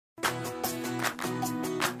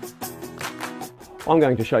I'm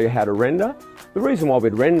going to show you how to render. The reason why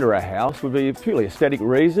we'd render a house would be purely aesthetic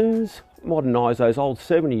reasons, modernise those old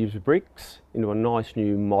 70s bricks into a nice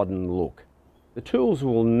new modern look. The tools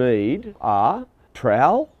we'll need are a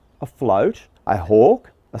trowel, a float, a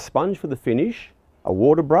hawk, a sponge for the finish, a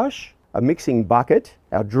water brush, a mixing bucket,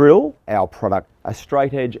 our drill, our product, a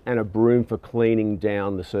straight edge and a broom for cleaning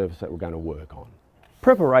down the surface that we're going to work on.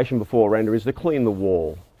 Preparation before render is to clean the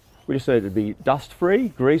wall. We just need it to be dust free,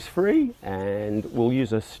 grease free, and we'll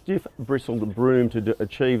use a stiff bristled broom to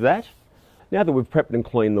achieve that. Now that we've prepped and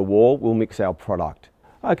cleaned the wall, we'll mix our product.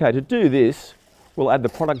 Okay, to do this, we'll add the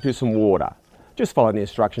product to some water. Just follow the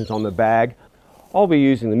instructions on the bag. I'll be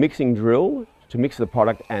using the mixing drill to mix the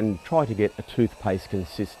product and try to get a toothpaste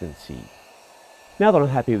consistency. Now that I'm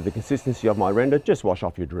happy with the consistency of my render, just wash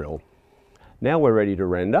off your drill. Now we're ready to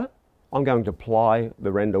render. I'm going to apply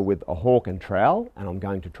the render with a hawk and trowel, and I'm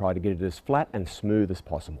going to try to get it as flat and smooth as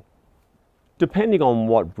possible. Depending on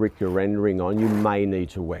what brick you're rendering on, you may need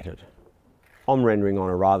to wet it. I'm rendering on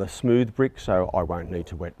a rather smooth brick, so I won't need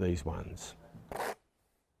to wet these ones.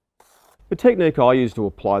 The technique I use to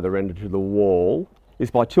apply the render to the wall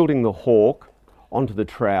is by tilting the hawk onto the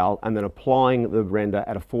trowel and then applying the render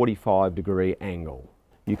at a 45-degree angle.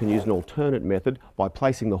 You can use an alternate method by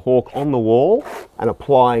placing the hawk on the wall and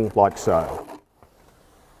applying like so.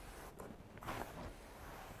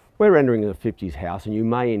 We're rendering a 50s house and you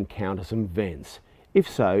may encounter some vents. If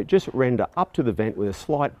so, just render up to the vent with a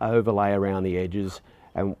slight overlay around the edges,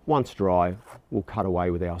 and once dry, we'll cut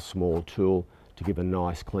away with our small tool to give a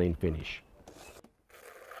nice clean finish.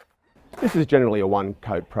 This is generally a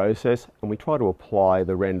one-coat process, and we try to apply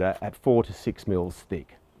the render at 4 to 6 mils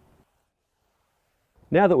thick.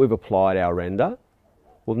 Now that we've applied our render,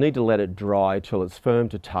 we'll need to let it dry till it's firm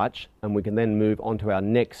to touch, and we can then move on to our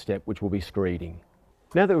next step, which will be screeding.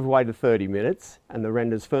 Now that we've waited 30 minutes and the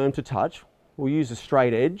render's firm to touch, we'll use a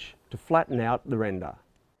straight edge to flatten out the render.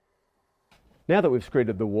 Now that we've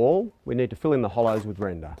screeded the wall, we need to fill in the hollows with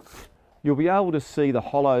render. You'll be able to see the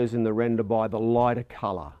hollows in the render by the lighter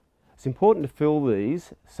colour. It's important to fill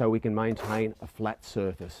these so we can maintain a flat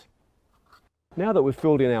surface. Now that we've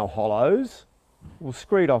filled in our hollows, we'll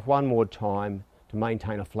screed off one more time to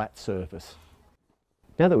maintain a flat surface.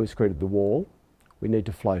 Now that we've screeded the wall, we need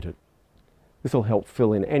to float it. This will help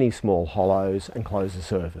fill in any small hollows and close the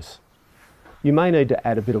surface. You may need to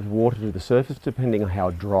add a bit of water to the surface depending on how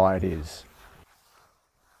dry it is.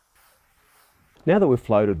 Now that we've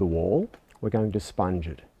floated the wall, we're going to sponge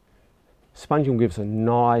it. Sponging gives a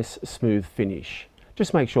nice smooth finish.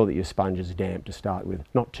 Just make sure that your sponge is damp to start with,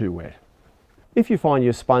 not too wet. If you find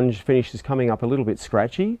your sponge finish is coming up a little bit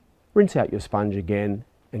scratchy, rinse out your sponge again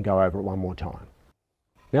and go over it one more time.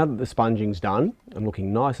 Now that the sponging's done and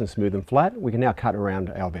looking nice and smooth and flat, we can now cut around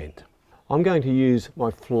our vent. I'm going to use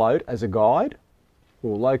my float as a guide.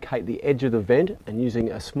 We'll locate the edge of the vent and using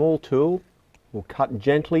a small tool, we'll cut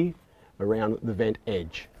gently around the vent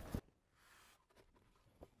edge.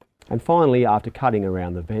 And finally, after cutting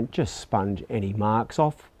around the vent, just sponge any marks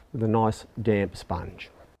off with a nice damp sponge.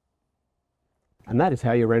 And that is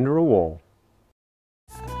how you render a wall.